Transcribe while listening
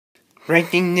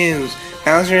Breaking news,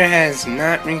 Bowser has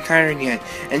not retired yet,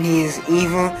 and he is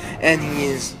evil, and he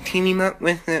is teaming up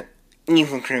with the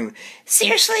evil crew.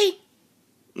 Seriously?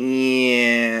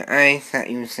 Yeah, I thought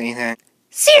you would say that.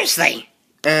 Seriously?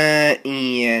 Yeah,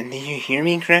 did you hear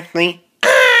me correctly?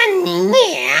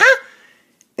 Yeah.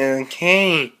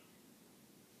 Okay.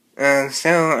 So,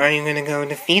 are you gonna go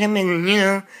defeat him and,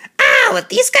 with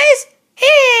these guys?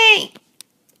 Hey!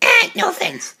 No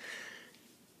offense.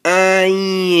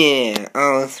 Yeah,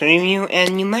 all three of you,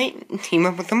 and you might team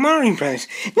up with the Mario Brothers.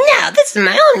 No, this is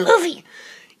my own movie.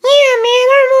 Yeah, man,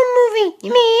 our own movie.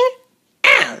 You mean?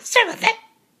 Oh, sorry about that.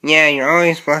 Yeah, you're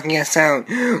always blocking us out.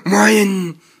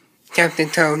 Why, Captain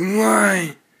Toad,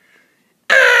 why?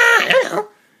 I don't know.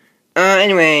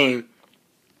 Anyway.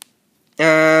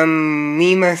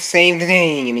 We must save the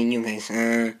day. I mean, you guys,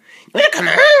 You wanna come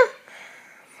along?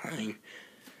 Fine.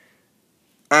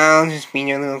 I'll just be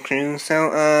your little crew, so,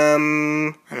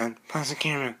 hold on, pause the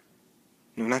camera.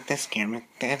 No, not this camera,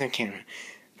 the other camera.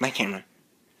 My camera.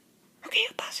 Okay,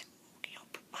 I'll pause it. Okay, I'll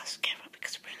pause the camera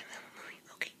because we're in the middle of the movie.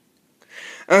 Okay.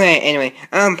 Okay, anyway,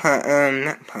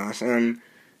 not pause,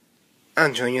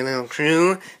 I'll join your little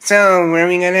crew. So, where are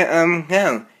we gonna,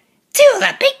 go? To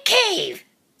the big cave.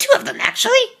 2 of them,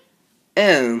 actually.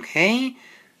 Okay.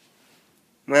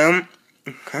 Well,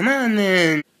 come on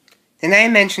then. Did I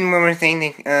mention one more thing?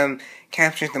 They,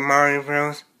 captured the Mario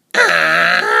Bros?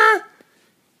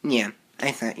 Yeah,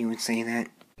 I thought you would say that.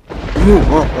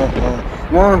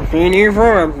 You're being evil,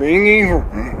 I'm being evil.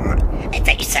 I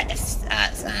thought you said this,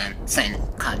 sign of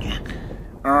the contract.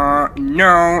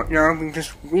 No, you're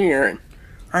just weird.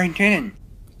 I didn't.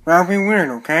 That'll be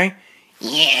weird, okay?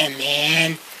 Yeah,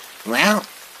 man. Well,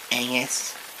 I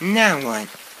guess now what?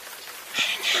 I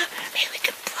don't know. Maybe we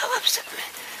could blow up something.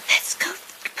 Let's go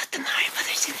put the Mario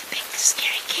Brothers in the big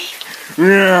scary cave.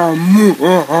 Yeah.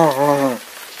 Well,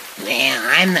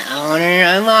 I'm the owner.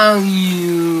 I love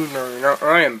you. No,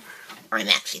 I am. I'm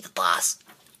actually the boss.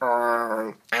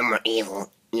 I'm more evil.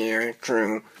 Yeah,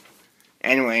 true.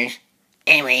 Anyways,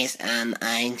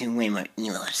 I do way more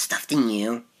evil stuff than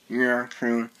you. yeah,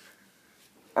 true.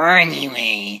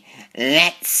 Anyway,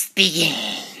 let's begin.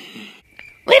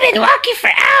 We've been walking for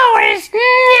hours.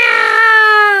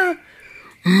 No!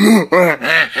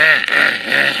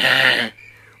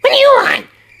 What do you want?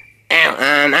 Oh,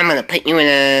 I'm gonna put you in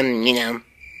a,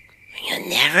 You'll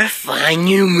never find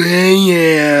your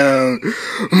way out.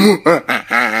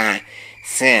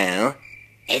 So,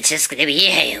 It's just gonna be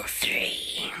you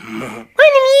 3. what do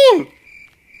you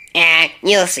mean?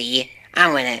 You'll see.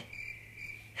 I'm gonna...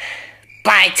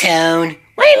 Bye, Toad.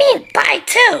 What do you mean, bye,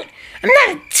 Toad? I'm not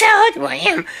a Toad. Well, I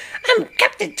am. I'm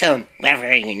Captain Toad,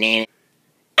 whatever your name is.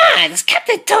 It's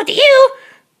Captain Toad to you.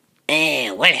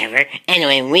 Whatever.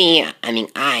 Anyway,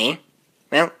 I...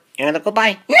 Well, you're gonna go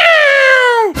bye.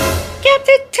 No!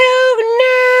 Captain Toad,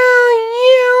 no!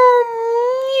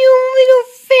 You little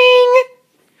thing.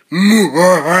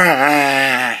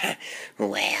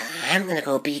 Well, I'm gonna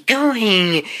go be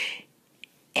going.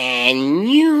 And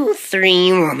you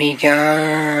 3 will be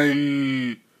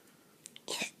gone.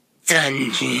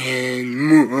 Dungeon.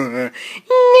 No!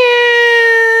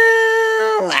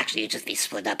 Well, actually, you'd just be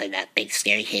split up in that big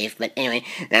scary cave. But anyway,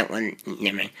 that one,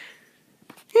 never mind.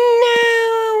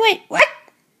 No! Wait, what?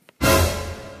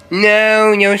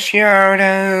 No, Yoshiardo.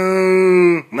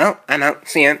 Well, I'm out.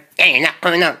 See ya. Hey, you're not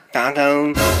coming out,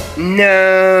 doggo.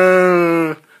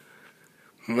 No.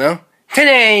 Well,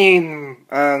 today,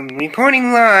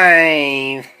 reporting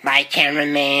live. Bye,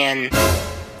 cameraman.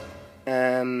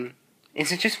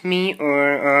 Is it just me,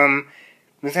 or,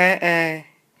 was that,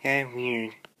 kinda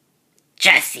weird?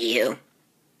 Just you.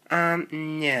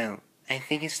 No. I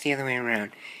think it's the other way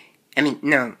around. I mean,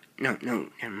 no, never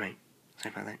mind.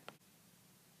 Sorry about that.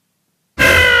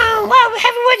 Oh,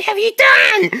 what have you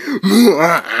done?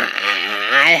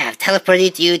 I have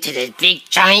teleported you to the big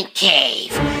giant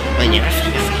cave. When you're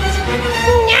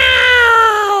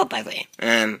No! By the way,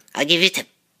 I'll give you to...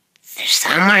 There's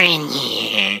somewhere in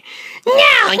here.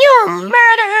 No, you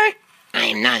murderer!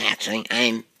 I'm not actually.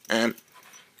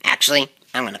 Actually,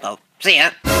 I'm gonna go. See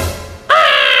ya.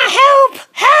 Help!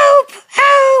 Help!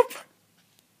 Help!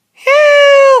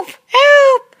 Help!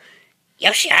 Help!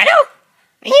 Yoshiardo?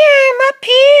 Yeah, I'm up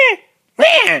here.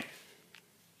 Where?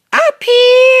 Up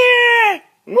here!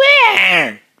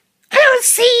 Where? I don't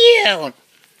see you.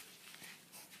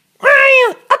 Where are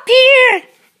you? Up here!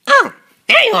 Oh,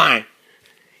 there you are.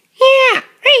 Yeah,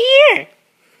 right here.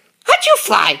 How'd you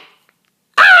fly?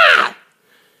 Ah!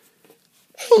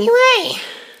 Anyway,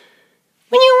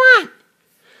 what do you want?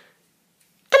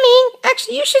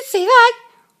 Actually, you should say that.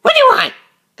 What do you want?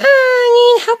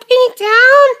 Need help getting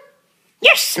down?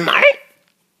 You're smart.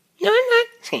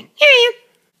 asking. Yeah, I am.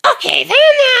 Okay, then,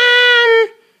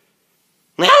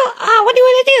 well, what do you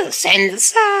want to do? Send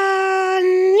us,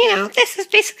 this is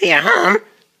basically our home.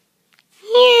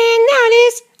 Yeah, no, it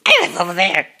is. I live over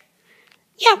there.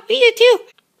 Yeah, we do too.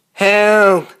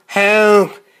 Help!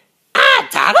 Help! Ah,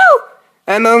 Doggo?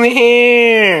 I'm over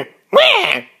here!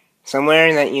 Where?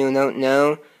 Somewhere that you don't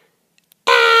know.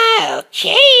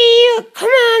 Okay, come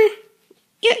on.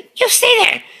 You stay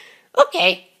there.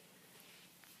 Okay.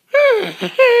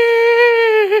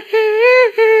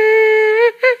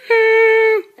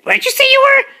 Where'd you say you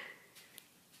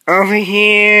were? Over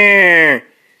here!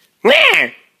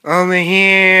 Where? Over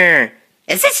here!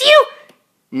 Is this you?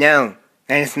 No,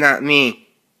 that is not me.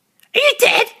 Are you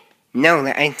dead? No,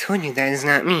 I told you that is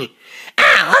not me.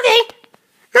 Ah, okay.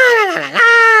 La la la la la.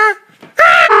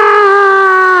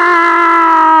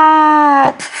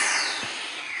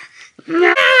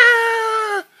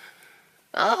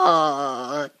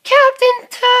 Oh, Captain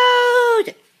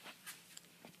Toad!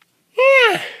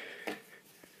 Yeah.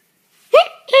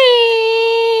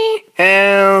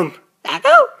 Help!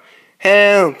 Doggo!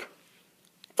 Help!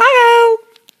 Doggo!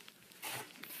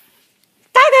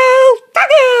 Doggo!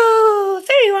 Doggo!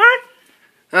 There you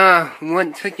are!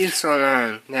 What took you so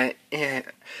long? That,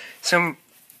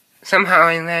 somehow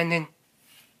I landed.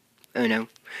 Oh no.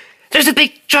 There's a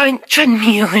big giant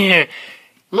treadmill here.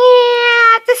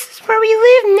 Yeah, this is where we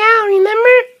live now,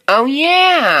 remember? Oh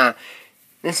yeah!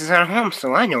 This is our home,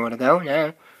 so I know where to go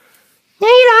now. No,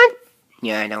 you don't.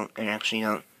 Yeah, I don't. I actually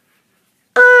don't.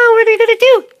 Oh, what are you gonna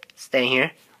do? Stay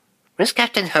here. Where's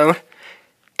Captain Toad?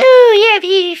 Oh, yeah,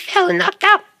 he fell and knocked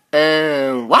out.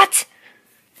 What?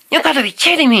 You gotta be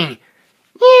kidding me.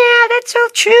 Yeah, that's all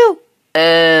true.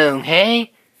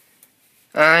 Okay.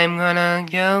 I'm gonna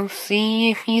go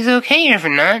see if he's okay or if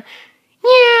not.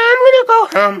 Yeah, I'm gonna go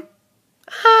home.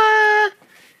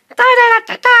 Da da da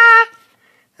da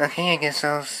da. Okay, I guess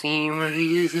I'll see where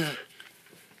he is.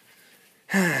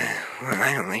 Well,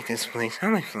 I don't like this place. How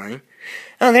am I flying?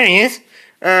 Oh, there he is.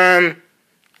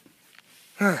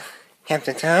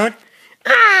 Captain Toad?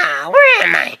 Where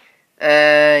am I?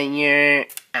 You're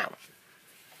out.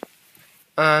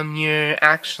 You're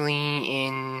actually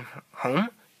in home?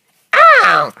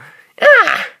 Ow!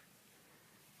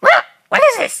 Well, what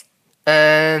is this?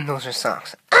 Those are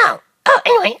socks. Oh,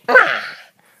 anyway.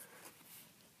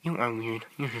 You are weird.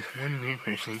 You're just one weird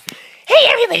person. Hey,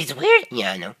 everybody's weird.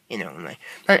 Yeah, I know. In their own way.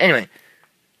 But anyway.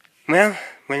 Well,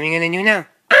 what are we gonna do now?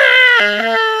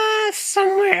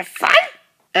 Somewhere fun?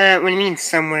 What do you mean,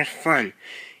 somewhere fun?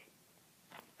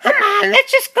 Come on,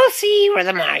 let's just go see where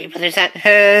the Mario Brothers are.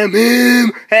 Help!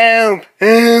 Help! I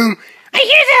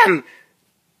hear them!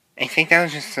 I think that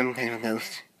was just some kind of a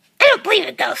ghost. I don't believe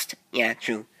a ghost. Yeah,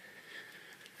 true.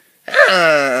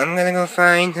 I'm gonna go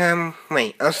find,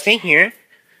 wait, I'll stay here,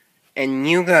 and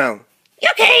you go.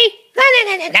 Okay. Da da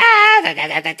da da da da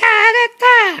da da da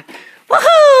da.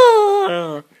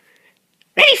 Woohoo!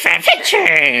 Ready for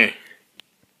adventure!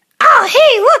 Oh,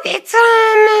 hey, look, it's,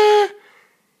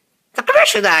 the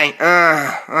commercial guy.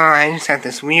 I just had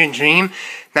this weird dream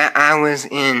that I was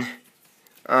in,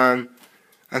 a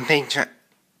big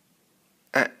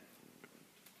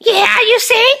yeah, you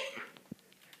saying?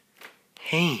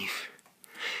 cave.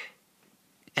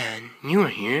 And you were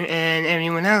here, and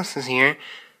everyone else is here.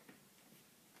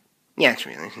 Yeah, it's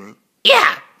real, isn't it?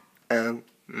 Yeah. Oh,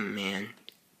 man.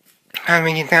 How do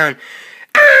we get down?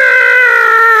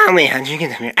 Wait, how'd you get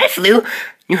down here? I flew.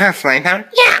 You have flying power?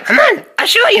 Yeah, come on, I'll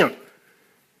show you.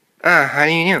 How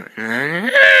do you do it?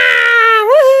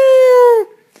 Woohoo!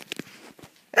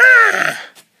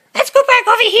 Let's go back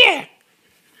over here.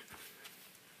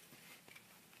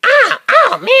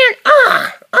 Oh, man,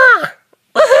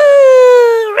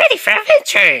 woohoo! Ready for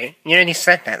adventure. You already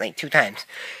said that like 2 times.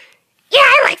 Yeah,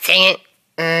 I like saying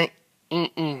it.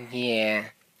 Yeah.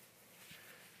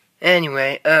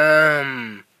 Anyway,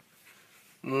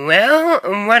 well,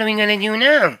 what are we gonna do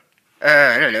now?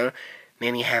 I don't know.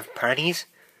 Maybe have parties?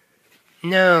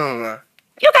 No.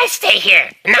 You guys stay here,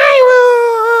 and I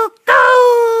will go.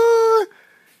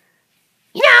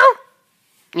 You know?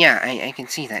 Yeah, I can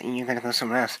see that. You're gonna go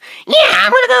somewhere else. Yeah,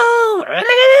 I'm gonna go. What am I gonna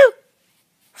do?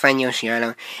 Find Yoshi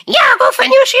Island. Yeah, I'll go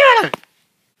find Yoshi Island.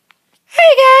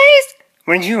 Hey guys.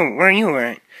 Where are you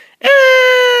at? I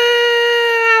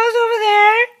was over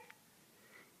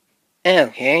there.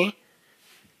 Okay.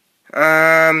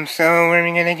 So what are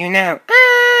we gonna do now? No,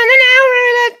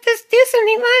 we're gonna just do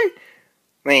something fun.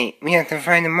 Wait, we have to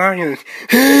find the Marios.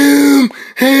 Help!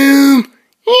 Help!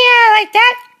 Yeah, like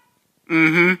that.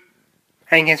 Mm-hmm.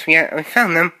 I guess we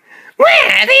found them. Where?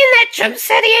 Are they in that jump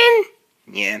set again?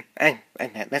 Yeah, I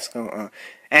bet. Let's go.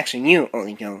 Actually, you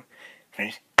only go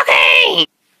first. Okay.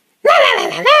 La la la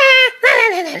la la, la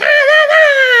la la la la la,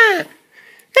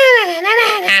 la la la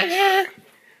la la la.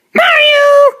 Mario!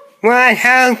 What?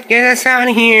 Help! Get us out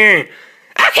of here!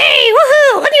 Okay,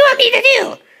 woohoo! What do you want me to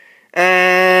do?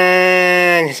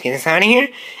 Just get us out of here?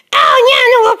 Oh, yeah,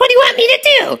 no, what do you want me to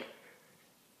do?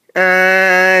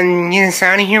 Get us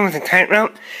out of here with a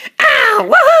tightrope? Oh,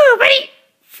 woohoo! Ready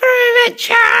for the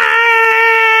charge?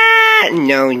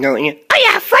 No. Oh,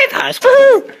 yeah, fly powers,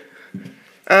 woohoo!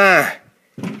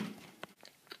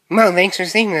 Well, thanks for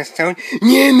saving us, Toad.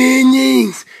 Yeah, man,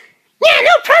 thanks! Yeah,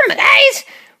 no problem, guys!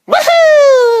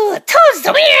 Woohoo! Toad's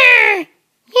the winner!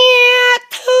 Yeah,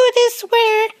 Toad is the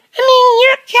winner.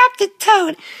 You're Captain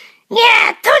Toad.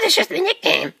 Yeah, Toad is just my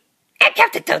nickname. And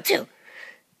Captain Toad, too.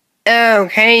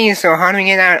 Okay, so how do we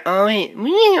get out? Oh, wait,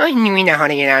 we know how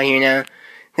to get out of here now.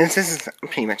 This is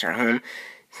pretty much our home.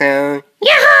 So,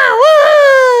 Yahoo!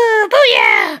 Woo!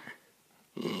 Booyah!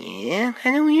 yeah,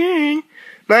 kind of weird.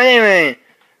 But anyway,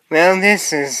 well,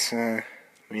 this is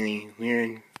really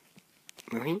weird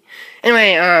movie.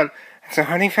 Anyway, so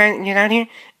how do we get out of here?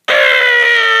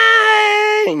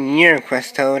 Your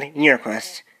quest, Toad. Your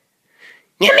quest.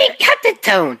 You mean Captain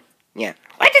Toad? Yeah.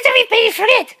 Why does everybody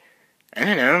forget? I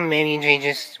don't know. Maybe they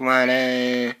just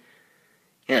wanna,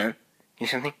 do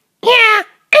something. Yeah.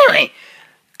 Anyway,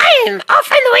 I'll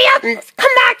find the way out and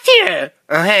come back here.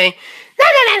 Oh, hey.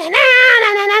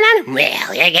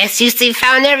 Well, I guess you still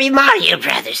found every Mario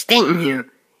Brothers, didn't you?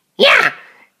 Yeah.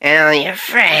 And all your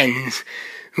friends.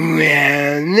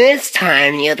 Well, this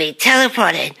time you'll be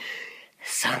teleported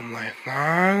Somewhere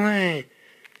far away.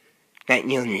 That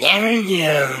you'll never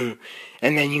know.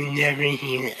 And then you never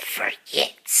even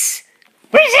forget.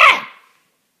 Where's that?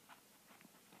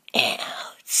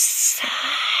 Outside.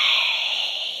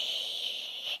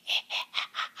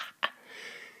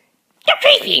 You're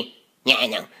creepy. Yeah, I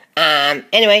know.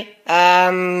 Anyway,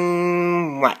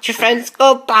 watch your friends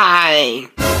go by.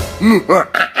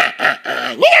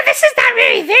 This is not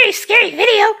very, very scary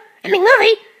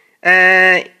movie.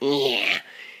 Yeah.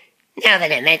 Now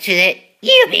that I mentioned it,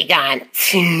 you be gone.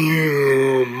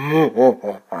 You're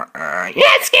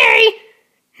not scary.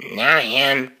 Now I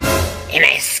am. Am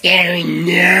I scary?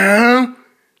 No.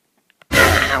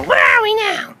 Where are we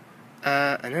now?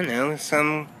 I don't know.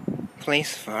 Some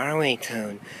place far away,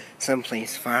 Toad.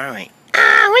 Someplace far away.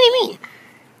 What do you mean?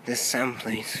 There's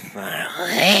someplace far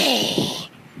away. Hey.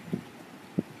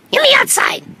 You mean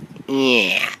outside?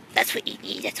 Yeah. That's what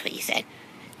you said.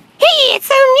 Hey, it's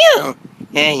you.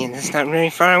 Yeah, that's not very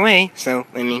far away. So,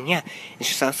 yeah, it's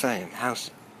just outside of the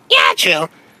house. Yeah, true.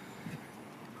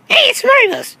 Hey, it's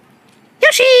Mario's.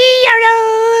 Yoshi,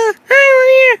 hello. Hi, over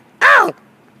here. Oh.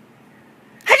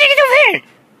 How'd you get over here?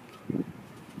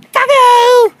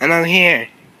 Taco. I'm over here.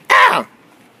 Oh.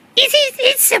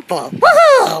 It's simple.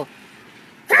 Woohoo.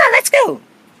 Come on, let's go.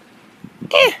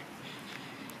 Yeah.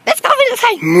 Let's go over the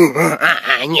side.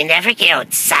 You never get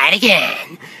outside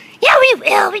again. Yeah, we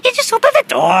will. We can just open the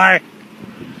door.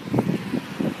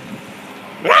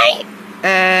 Right?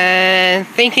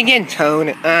 Think again,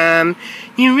 Toad.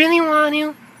 You really want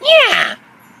to? Yeah.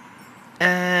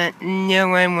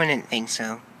 No, I wouldn't think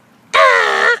so.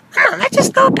 Come on, let's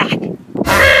just go back. Now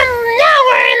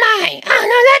where am I? Oh,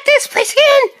 no, not this place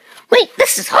again. Wait,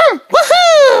 this is home.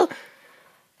 Woohoo!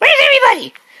 Where's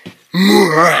everybody?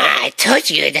 I told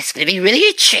you that's going to be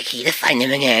really tricky to find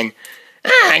them again.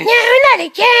 Oh, no, not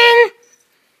again.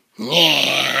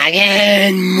 Yeah,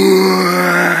 again.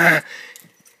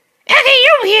 Okay,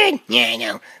 you're weird. Yeah, I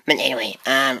know. But anyway,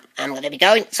 I'm going to be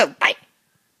going, so bye.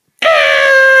 Well,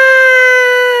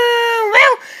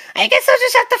 I guess I'll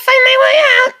just have to find my way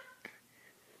out.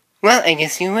 Well, I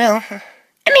guess you will.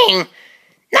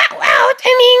 Not out,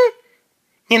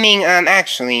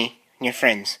 Actually, your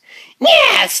friends.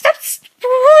 Yeah, stop.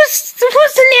 Who's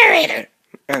the narrator?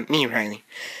 Me, Riley.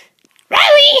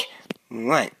 Riley!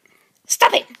 What?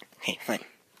 Stop it. Okay, fine.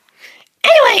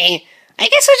 Anyway, I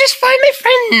guess I'll just find my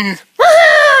friends.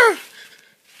 Woohoo!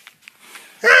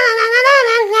 La la la la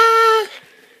la la.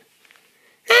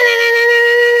 La la la la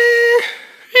la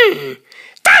la.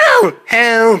 Taco!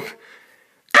 Help!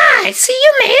 I see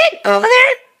you made it over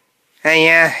there.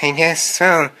 Yeah, I guess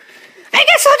so. I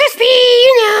guess I'll just be,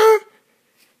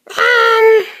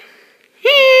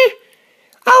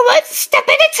 oh, one step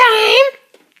at a time.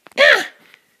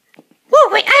 Whoa,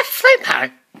 wait, I have flame power.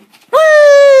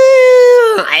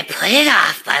 Woo! I put it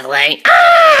off, by the way.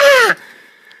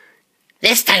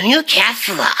 This time you can't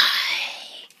fly.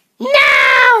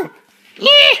 No!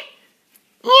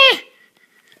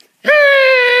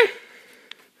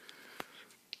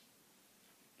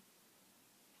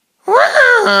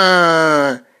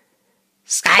 Whoa!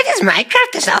 Sky, does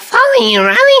Minecraft is not following you,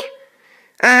 Riley?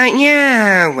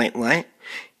 Yeah, wait, what?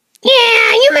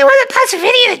 Yeah, you might want to pause the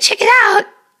video and check it out.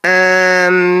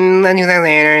 I'll do that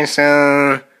later,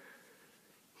 so...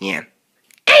 Yeah.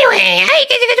 Anyway, I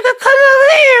get to go come over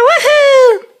there,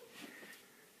 woohoo!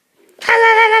 La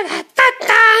la la la la da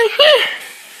da.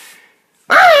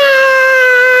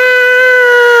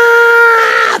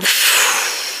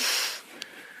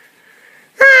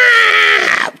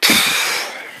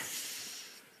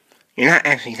 You're not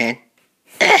actually dead.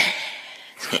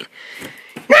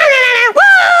 No,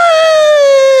 woo!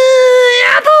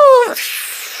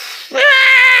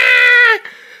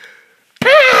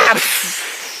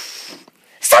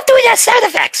 Stop doing that sound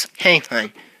effects. Hang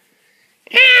on.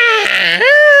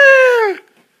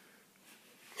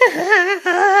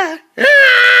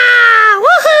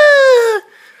 Woohoo!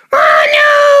 Oh no!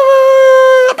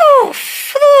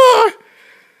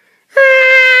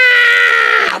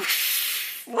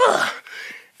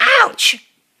 Ouch!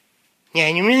 Yeah,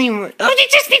 you really want... Oh,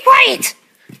 just be quiet!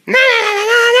 No!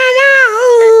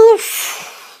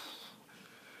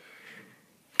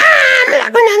 I'm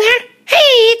not going down there.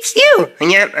 Hey, it's you!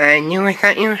 Yep, I knew I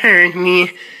thought you heard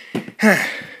me.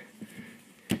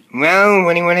 Well,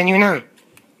 what do you want to do now?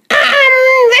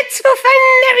 Let's go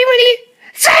find everybody.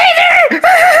 Spider!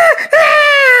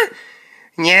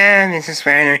 Yeah, Mrs.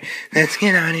 Spider, let's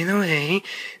get on in the way.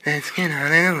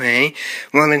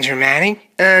 Well, the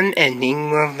dramatic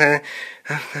ending of the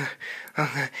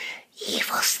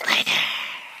evil spider.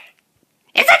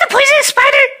 Is that the poisonous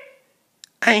spider?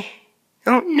 I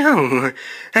don't know,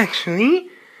 actually.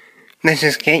 Let's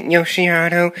just get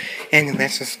Yoshiharu, and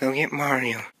let's just go get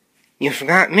Mario. You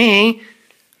forgot me.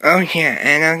 Oh yeah,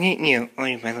 and I'll get you.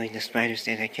 Oh, by the way, the spider's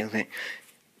dead, I killed it.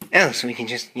 Oh, so we can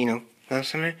just, go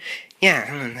somewhere? Yeah,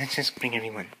 come on, let's just bring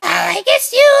everyone. I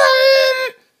guess you,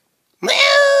 where's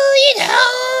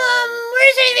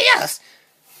everybody else?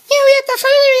 Yeah, we have to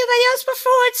find everybody else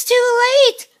before it's too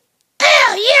late.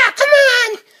 Oh, yeah, come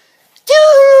on.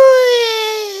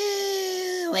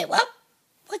 Wait, what?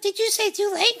 What did you say, too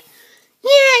late? Yeah,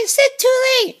 I said too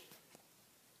late.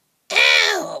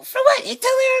 Ow, for what?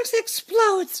 Until the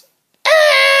explodes.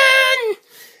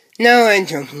 No, I'm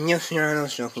joking.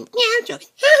 Yoshiharu's joking. Yeah, I'm joking.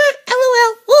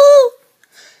 LOL. Woo!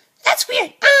 That's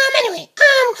weird. Anyway,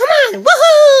 come on.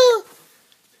 Woohoo!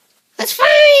 Let's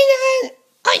find,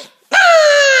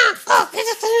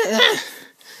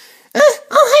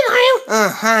 oh, hi, Mario. Oh,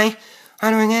 hi. How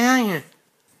do I get out of here?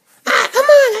 Come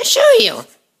on, I'll show you.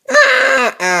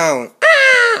 Ow.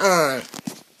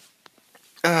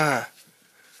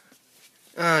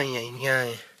 Oh,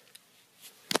 yeah.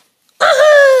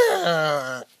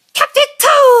 Captain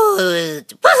Toad!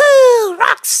 Woohoo!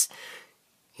 Rocks!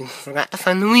 You forgot to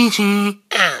find Luigi.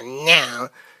 Oh, no.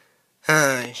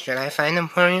 Should I find him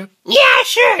for you? Yeah,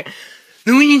 sure.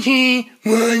 Luigi! I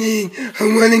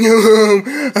wanna go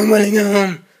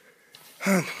home.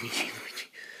 Oh, Luigi.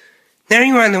 There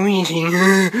you are, Luigi.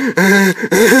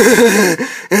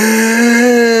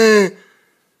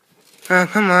 Oh,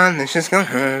 come on, let's just go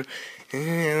home.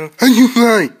 How'd you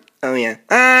fly? Oh, yeah.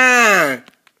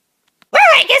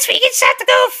 Well, I guess we can start to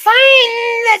go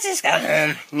find... Let's just go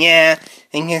home. Yeah,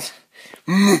 I guess...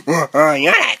 Oh,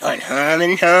 you're not going home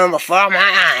and home before my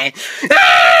eyes.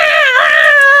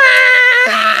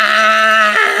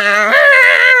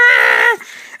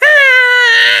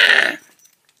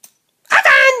 Hold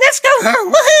on, let's go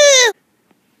home. Woohoo!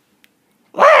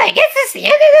 Well, I guess it's the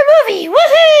end of the movie.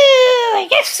 Woohoo! I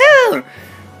guess so.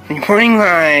 Reporting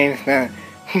live, the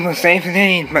people save the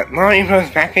day, but Mario Bros.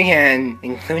 Back again,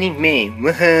 including me.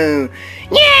 Woohoo!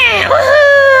 Yeah,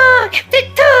 woohoo!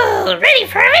 Captain Toad, ready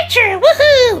for adventure.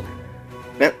 Woohoo!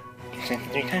 Well, you said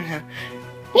it 3 times now.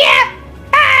 Yeah.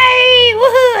 Bye.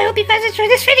 Woohoo! I hope you guys enjoyed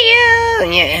this video.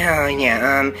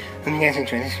 Hope you guys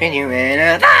enjoyed this video,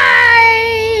 and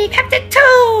Bye, Captain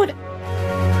Toad.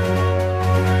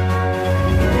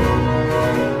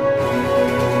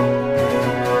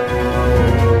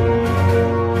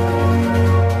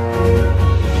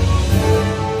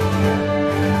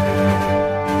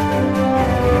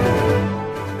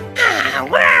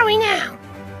 Where are we now?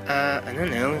 I don't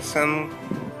know, some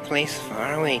place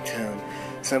far away, Toad.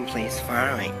 Someplace far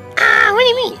away. What do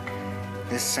you mean?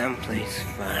 There's someplace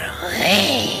far away.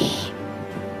 Hey.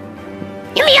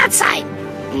 You mean outside?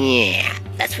 Yeah.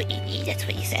 That's what you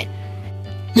said.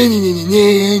 Why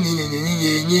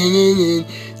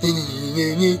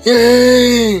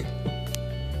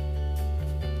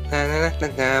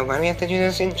do we have to do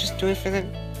this and just do it for the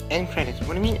end credits?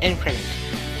 What do you mean end credits?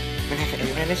 We're gonna have to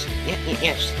end credits?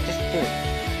 Yeah, just do it.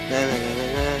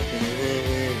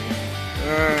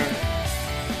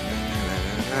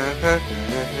 Why do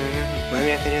we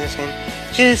have to do this again?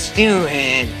 Just do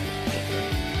it!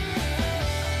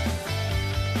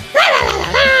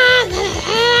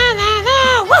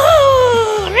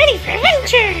 Woohoo! Ready for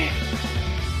adventure!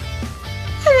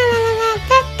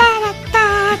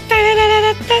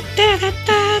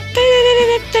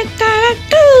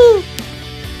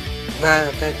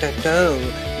 Why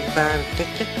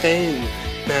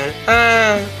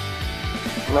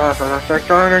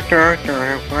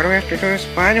do we have to do this?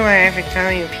 Why do I have to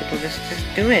tell you people just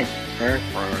do it?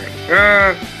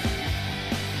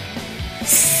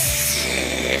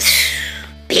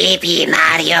 Baby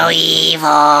Mario evil!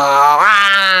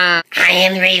 I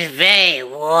am Ray.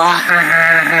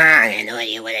 I have no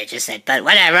idea what I just said, but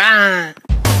whatever.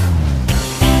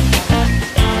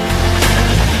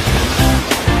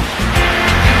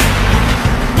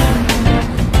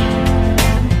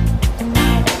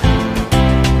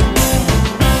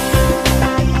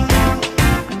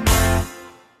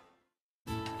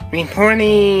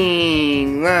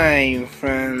 Reporting live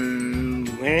from,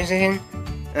 where is it again?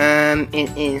 It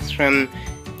is from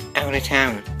out of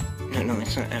town. No,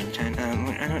 it's not out of town.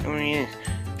 I don't know where he is.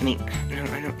 I mean, no,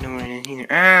 I don't know where it is either.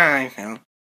 Ah, I fell.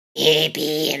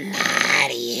 Baby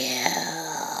Mario.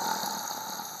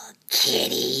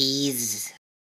 Kitties.